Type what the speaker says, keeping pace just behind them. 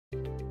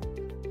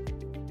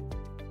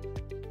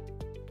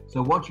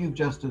So what you've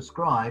just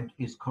described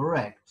is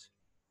correct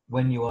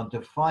when you are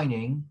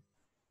defining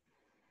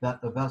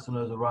that the vessel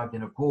has arrived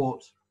in a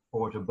port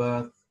or at a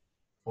berth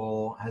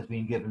or has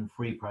been given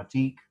free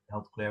pratique,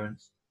 health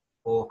clearance,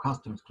 or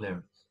customs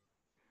clearance.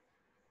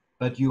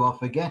 But you are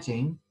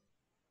forgetting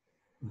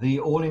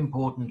the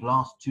all-important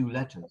last two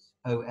letters,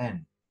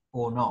 ON,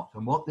 or not.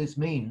 And what this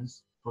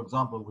means, for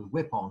example, with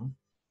WIBON,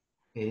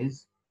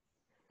 is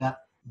that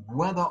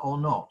whether or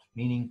not,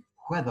 meaning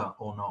whether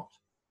or not,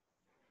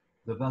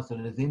 the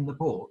vessel is in the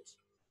port,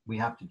 we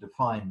have to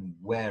define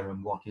where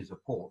and what is a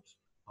port.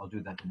 I'll do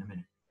that in a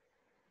minute.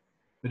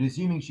 But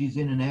assuming she's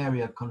in an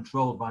area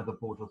controlled by the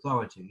port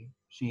authority,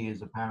 she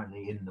is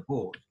apparently in the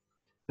port.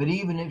 But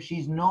even if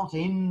she's not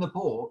in the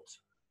port,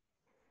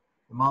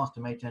 the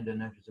master may tender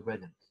notice of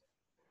readiness.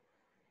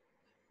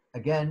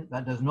 Again,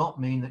 that does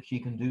not mean that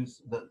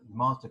the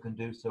master can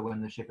do so when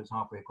the ship is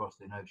halfway across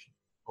the ocean,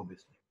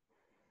 obviously.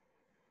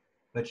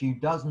 But she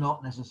does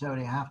not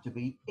necessarily have to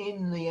be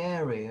in the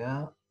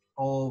area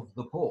of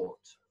the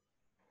port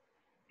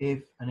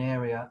if an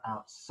area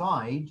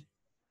outside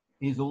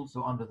is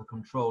also under the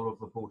control of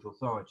the port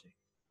authority.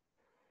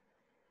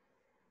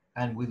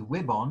 And with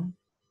WIBON,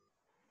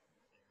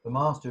 the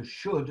master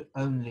should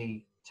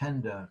only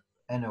tender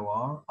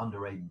NOR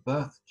under a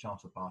berth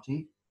charter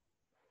party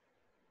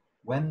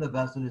when the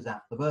vessel is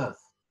at the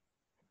berth.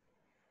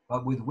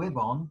 But with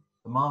WIBON,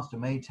 the master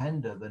may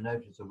tender the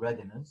notice of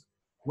readiness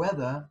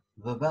whether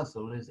the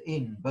vessel is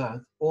in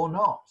berth or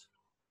not.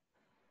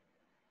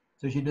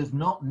 So she does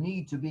not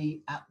need to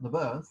be at the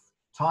berth,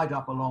 tied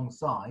up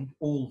alongside,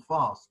 all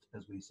fast,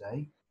 as we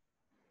say,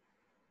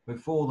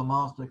 before the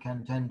master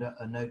can tender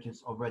a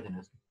notice of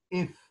readiness,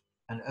 if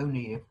and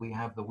only if we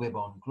have the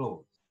WIBON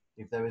clause.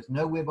 If there is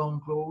no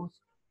WIBON clause,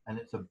 and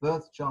it's a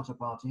berth charter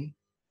party,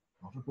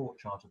 not a port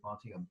charter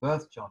party, a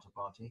berth charter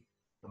party,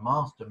 the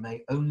master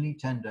may only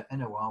tender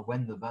NOR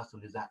when the vessel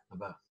is at the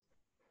berth.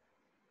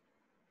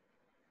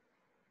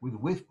 With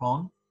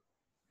WIBON,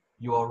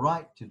 you are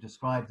right to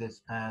describe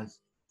this as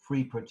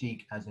free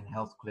pratique as in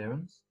health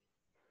clearance,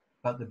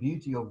 but the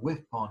beauty of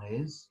WIBON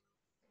is,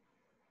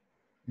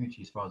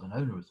 beauty as far as an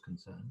owner is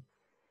concerned,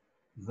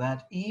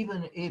 that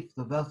even if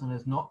the vessel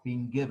has not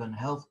been given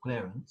health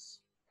clearance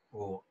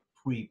or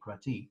free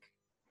pratique,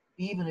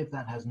 even if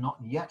that has not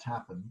yet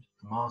happened,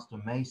 the master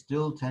may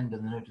still tender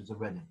the notice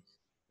of readiness.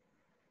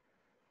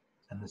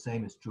 And the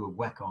same is true of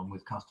WECON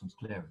with customs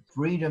clearance.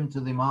 Freedom to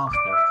the master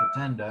to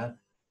tender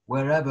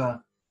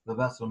wherever the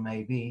vessel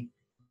may be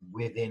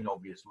within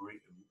obvious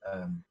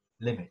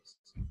limits.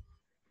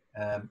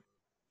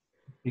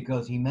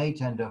 Because he may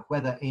tender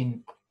whether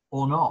in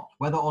or not,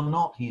 whether or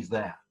not he's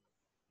there.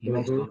 He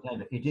may still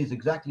tender. It is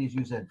exactly as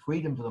you said,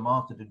 freedom to the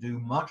master to do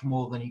much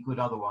more than he could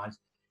otherwise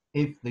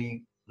if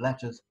the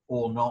letters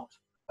or not,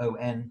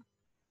 ON,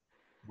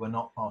 were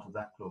not part of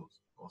that clause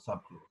or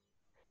subclause.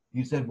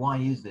 You said, why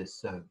is this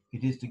so?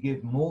 It is to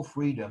give more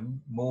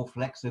freedom, more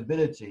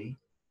flexibility,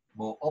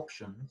 more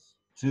options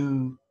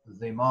to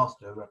the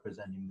master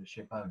representing the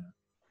ship owner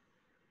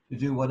to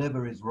do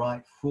whatever is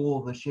right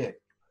for the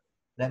ship.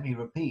 Let me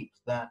repeat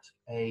that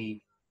a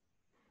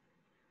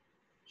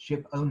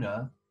ship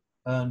owner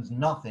earns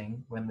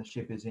nothing when the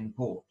ship is in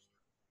port.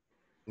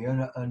 The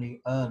owner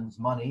only earns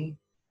money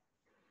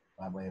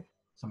by way of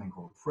something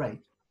called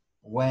freight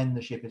when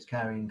the ship is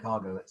carrying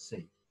cargo at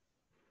sea.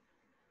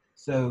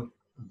 So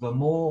the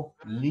more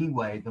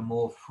leeway, the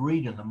more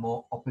freedom, the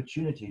more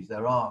opportunities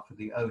there are for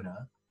the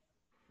owner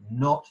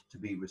not to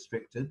be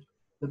restricted,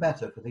 the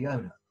better for the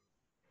owner.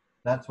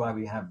 That's why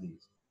we have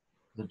these.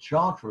 The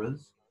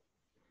charterers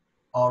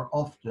are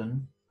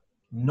often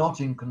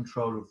not in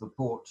control of the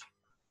port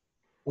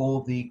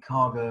or the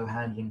cargo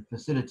handling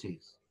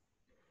facilities.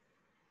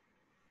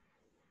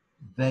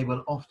 They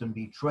will often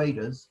be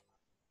traders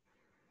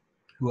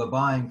who are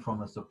buying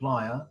from a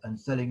supplier and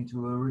selling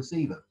to a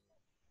receiver,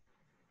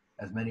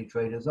 as many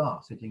traders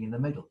are, sitting in the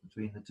middle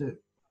between the two,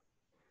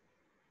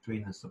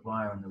 between the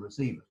supplier and the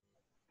receiver.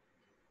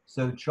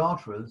 So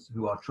charterers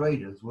who are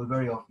traders will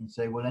very often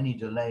say, well, any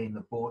delay in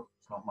the port,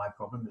 it's not my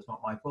problem, it's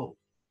not my fault.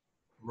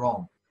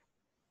 Wrong.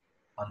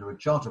 Under a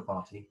charter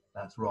party,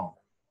 that's wrong.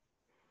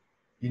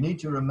 You need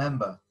to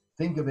remember,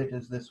 think of it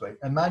as this way.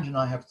 Imagine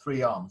I have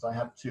three arms. I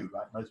have two,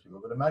 like most people,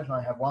 but imagine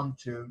I have 1,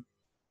 2,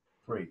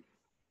 3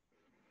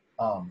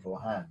 arms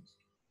or hands.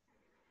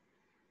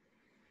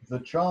 The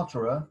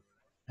charterer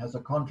has a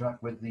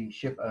contract with the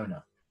ship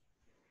owner,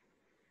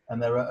 and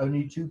there are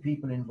only two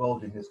people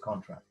involved in this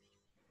contract,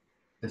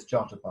 this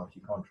charter party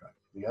contract,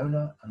 the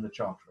owner and the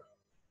charterer.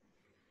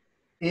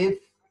 If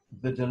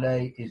the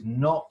delay is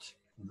not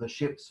the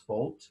ship's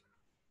fault,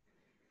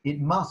 it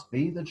must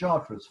be the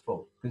charterer's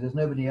fault because there's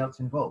nobody else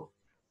involved.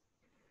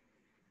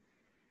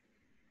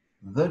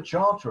 The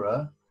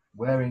charterer,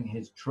 wearing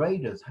his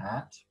trader's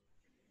hat,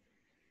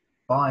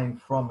 buying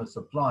from a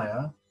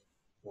supplier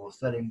or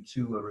selling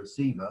to a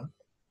receiver,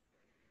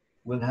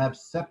 will have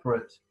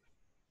separate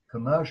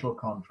commercial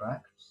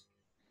contracts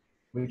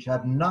which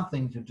have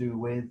nothing to do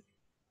with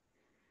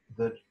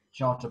the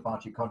charter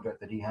party contract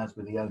that he has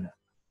with the owner.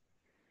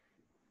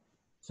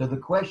 So the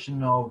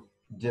question of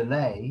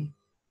delay,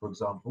 for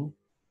example,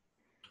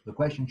 the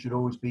question should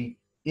always be,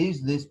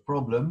 is this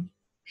problem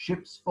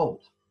ship's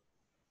fault?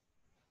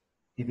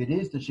 If it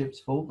is the ship's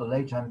fault, the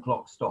lay time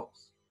clock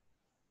stops.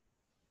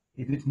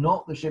 If it's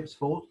not the ship's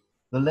fault,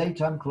 the lay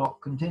time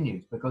clock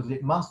continues, because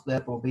it must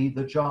therefore be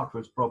the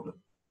charterer's problem.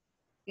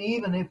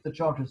 Even if the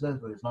charterer says,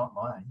 well, it's not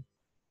mine,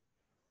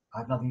 I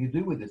have nothing to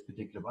do with this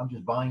particular, I'm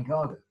just buying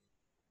cargo.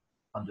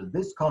 Under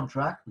this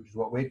contract, which is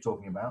what we're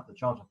talking about, the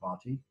charter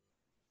party,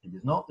 it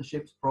is not the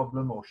ship's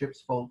problem or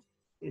ship's fault,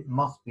 it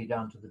must be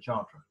down to the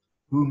charterer,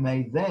 who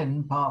may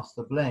then pass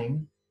the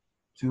blame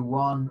to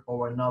one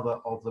or another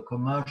of the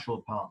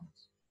commercial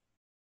partners.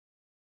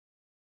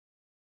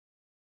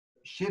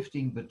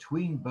 Shifting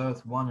between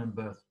berth 1 and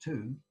berth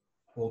 2,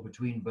 or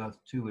between berth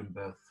 2 and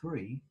berth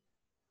 3,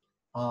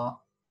 are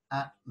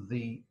at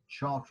the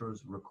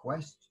charterer's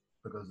request,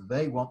 because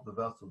they want the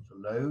vessel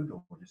to load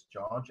or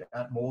discharge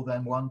at more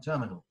than one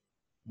terminal,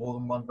 more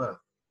than one berth.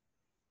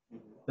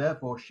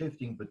 Therefore,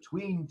 shifting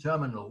between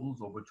terminals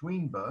or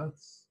between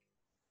berths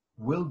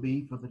will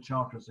be for the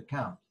charterer's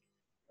account,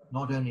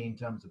 not only in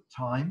terms of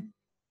time,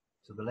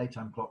 so the lay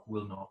time clock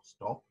will not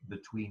stop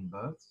between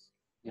berths,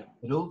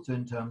 but also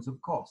in terms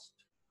of cost.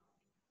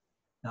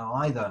 Now,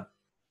 either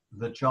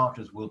the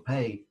charterers will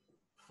pay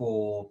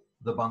for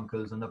the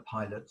bunkers and the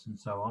pilots and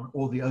so on,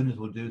 or the owners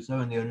will do so,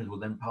 and the owners will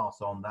then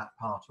pass on that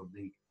part of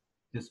the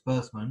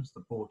disbursements,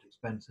 the port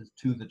expenses,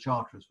 to the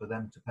charterers for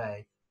them to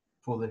pay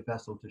for the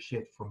vessel to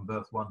shift from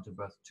berth 1 to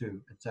berth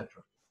 2, etc.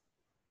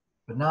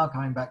 But now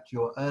coming back to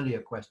your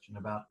earlier question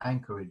about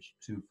anchorage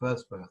to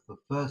first berth, the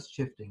first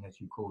shifting as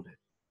you called it,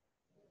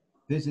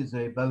 this is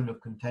a bone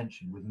of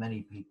contention with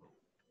many people,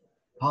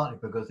 partly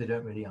because they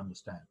don't really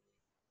understand.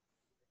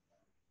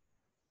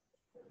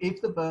 If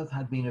the berth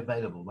had been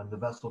available when the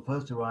vessel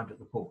first arrived at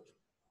the port,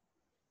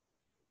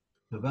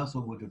 the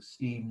vessel would have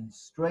steamed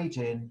straight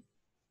in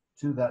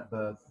to that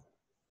berth,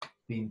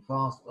 been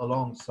fast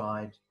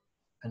alongside,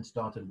 and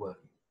started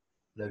working,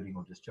 loading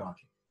or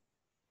discharging.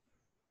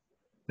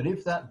 But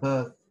if that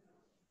berth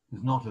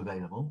was not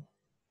available,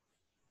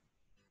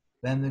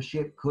 then the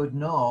ship could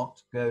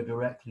not go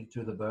directly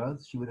to the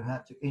berth. She would have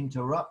had to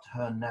interrupt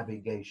her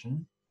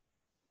navigation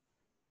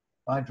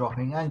by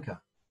dropping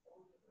anchor.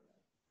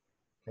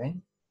 Okay?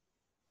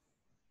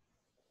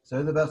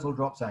 So the vessel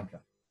drops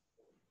anchor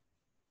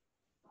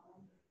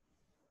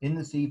in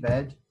the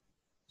seabed,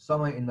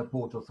 somewhere in the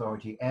Port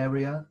Authority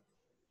area,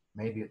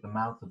 maybe at the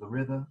mouth of the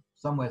river,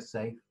 somewhere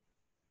safe,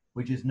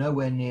 which is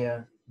nowhere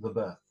near the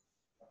berth.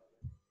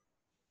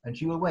 And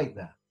she will wait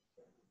there.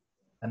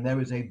 And there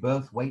is a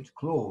berth wait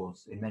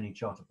clause in many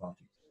charter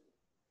parties,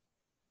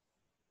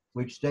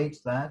 which states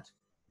that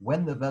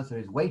when the vessel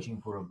is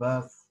waiting for a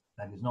berth,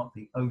 that is not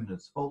the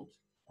owner's fault,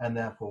 and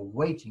therefore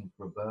waiting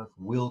for a berth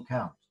will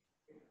count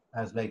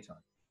as lay time,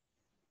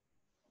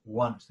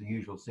 once the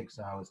usual 6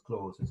 hours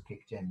clause has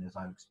kicked in, as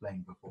I've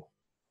explained before.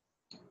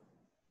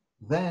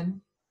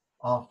 Then,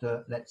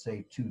 after, let's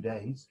say, 2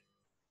 days,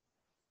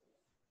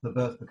 the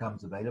berth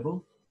becomes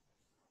available,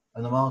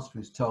 and the master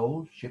is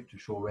told,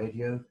 ship-to-shore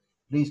radio,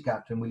 please,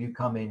 Captain, will you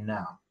come in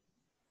now?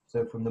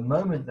 So from the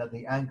moment that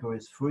the anchor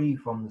is free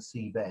from the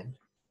seabed,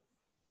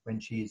 when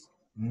she's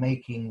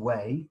making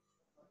way,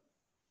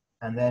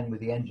 and then with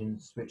the engine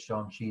switched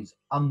on, she's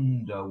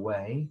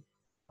underway,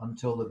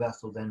 until the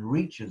vessel then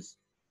reaches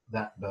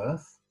that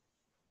berth,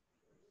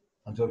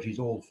 until she's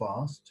all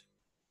fast,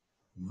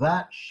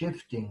 that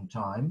shifting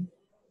time,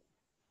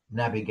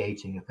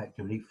 navigating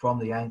effectively from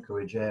the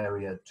anchorage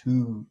area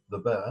to the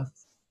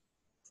berth,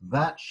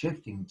 that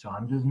shifting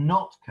time does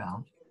not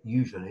count,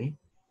 usually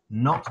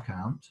not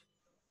count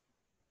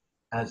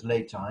as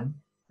lay time,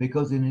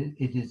 because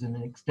it is an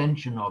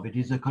extension of, it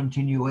is a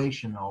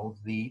continuation of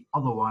the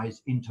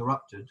otherwise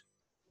interrupted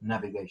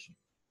navigation.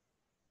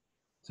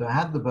 So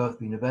had the berth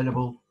been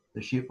available,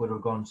 the ship would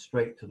have gone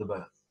straight to the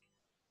berth.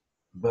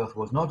 The berth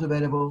was not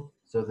available,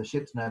 so the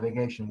ship's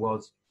navigation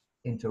was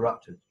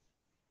interrupted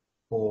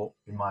for,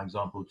 in my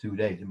example, 2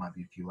 days, it might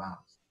be a few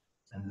hours.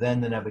 And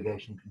then the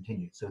navigation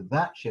continued. So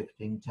that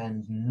shifting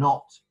tends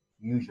not,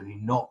 usually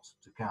not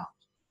to count.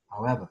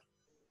 However,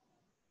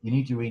 you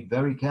need to read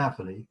very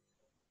carefully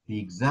the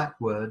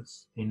exact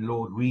words in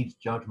Lord Reed's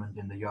judgment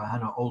in the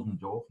Johanna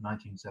Oldendorf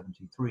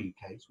 1973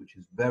 case, which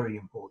is very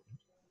important,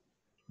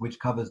 which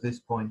covers this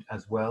point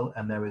as well.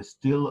 And there is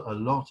still a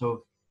lot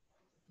of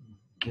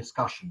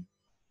discussion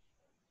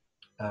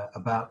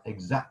about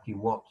exactly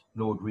what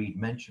Lord Reed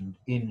mentioned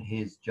in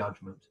his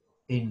judgment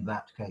in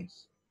that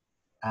case.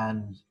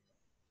 And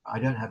I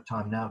don't have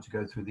time now to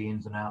go through the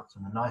ins and outs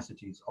and the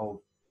niceties of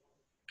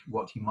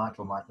what he might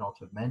or might not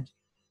have meant.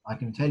 I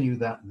can tell you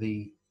that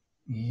the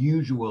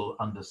usual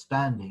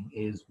understanding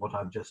is what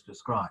I've just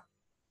described,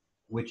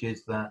 which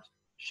is that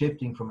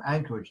shifting from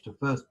anchorage to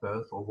first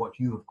berth, or what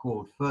you have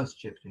called first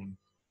shifting,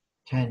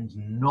 tends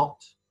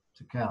not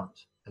to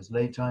count as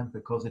lay time,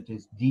 because it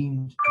is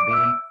deemed to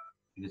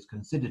be, it is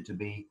considered to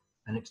be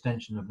an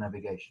extension of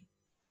navigation.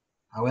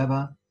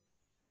 However,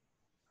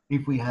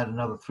 if we had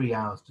another 3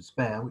 hours to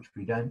spare, which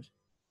we don't,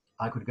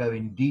 I could go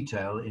in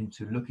detail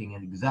into looking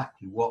at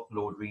exactly what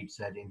Lord Reed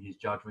said in his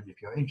judgment.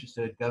 If you're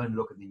interested, go and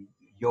look at the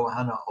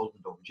Johanna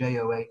Oldendorf,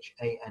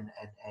 Johanna,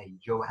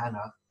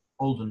 Johanna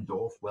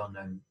Oldendorf,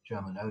 well-known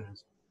German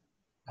owners.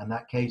 And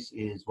that case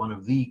is one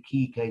of the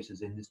key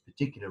cases in this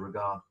particular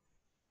regard,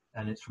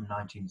 and it's from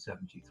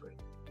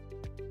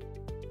 1973.